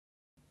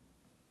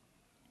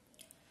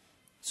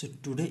So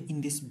today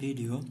in this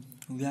video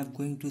we are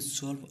going to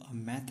solve a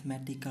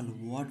mathematical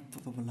word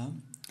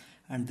problem,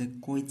 and the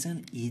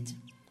question is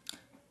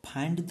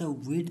find the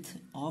width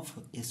of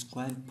a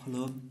square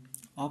floor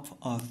of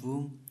a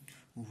room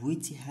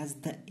which has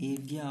the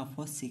area of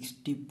a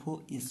 64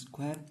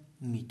 square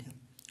meter.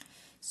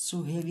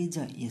 So here is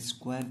a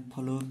square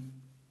floor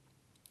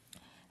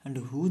and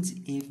whose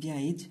area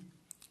is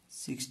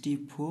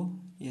 64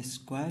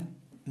 square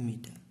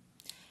meter,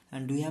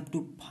 and we have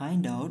to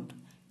find out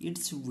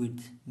its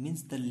width,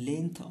 means the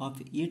length of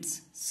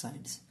its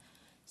sides.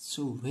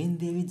 So when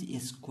there is a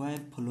square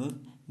floor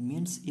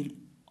means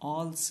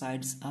all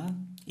sides are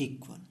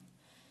equal.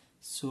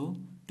 So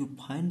to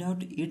find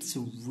out its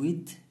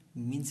width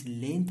means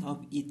length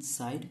of each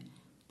side,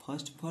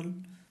 first of all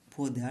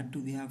for that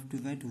we have to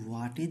write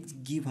what is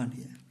given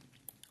here.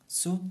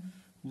 So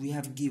we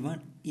have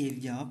given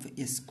area of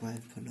a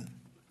square floor.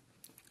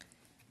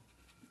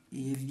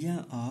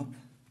 Area of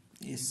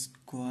a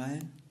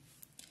square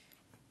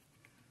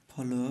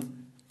floor,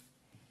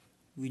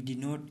 we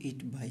denote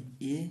it by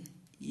A,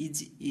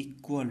 is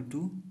equal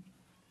to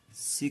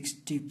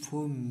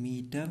 64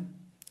 meter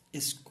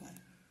square,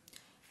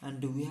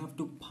 and we have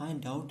to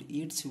find out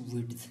its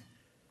width.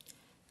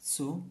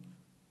 So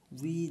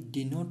we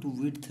denote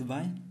width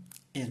by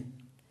L.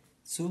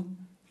 So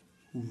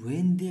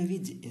when there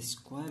is a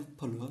square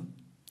floor,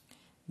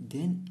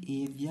 then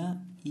area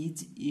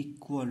is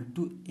equal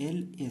to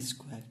L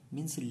square,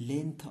 means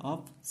length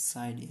of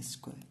side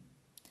square.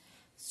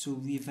 So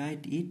we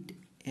write it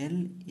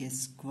L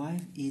square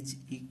is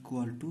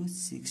equal to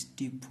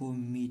 64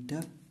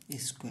 meter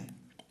square,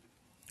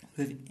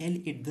 where L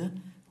is the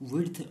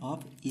width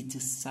of each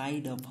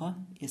side of a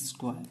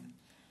square.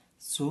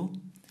 So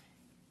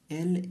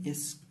L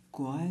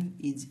square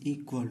is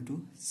equal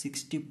to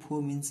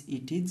 64 means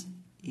it is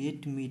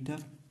 8 meter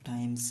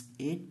times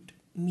 8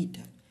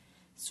 meter.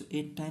 So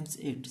 8 times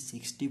 8,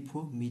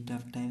 64 meter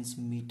times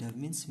meter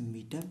means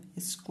meter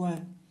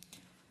square.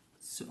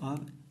 So our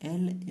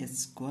L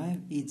square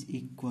is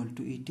equal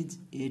to, it is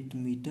 8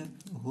 meter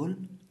whole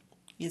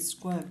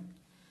square.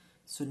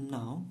 So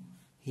now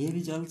here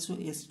is also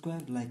a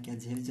square, like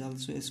as here is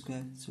also a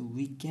square, so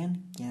we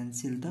can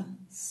cancel the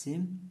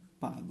same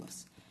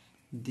powers.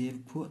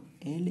 Therefore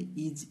L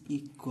is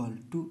equal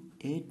to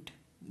 8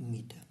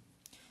 meter.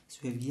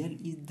 So here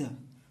is the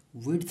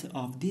width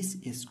of this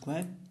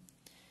square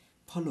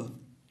floor.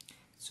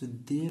 So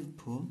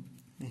therefore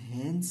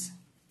hence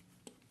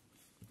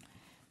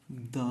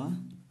the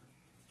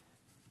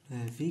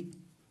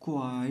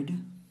required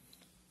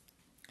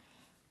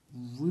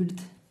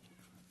width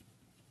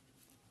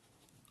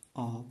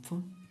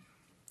of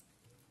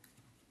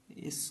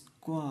a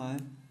square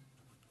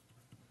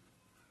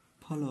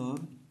floor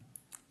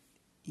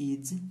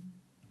is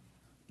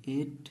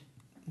 8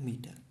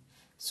 meter.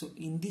 So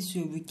in this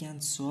way we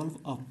can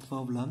solve a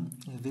problem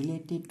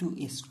related to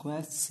a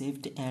square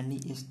shaped any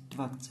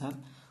structure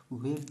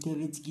where there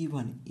is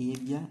given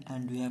area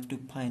and we have to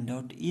find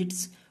out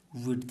its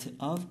width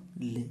of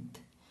length.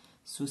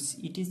 So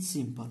it is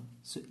simple.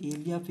 So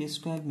area of a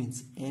square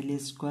means L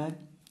square,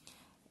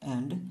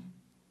 and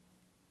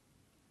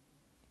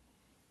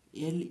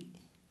L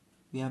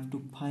we have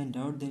to find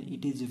out, then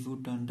it is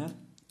root under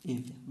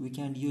area. We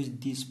can use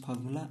this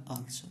formula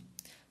also.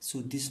 So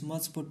this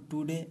much for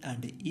today,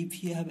 and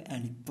if you have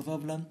any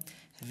problem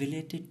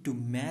related to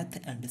math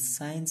and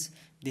science,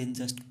 then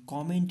just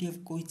comment your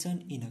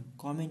question in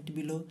a comment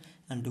below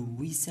and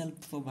we shall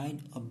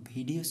provide a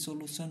video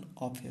solution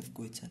of your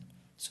question.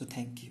 So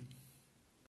thank you.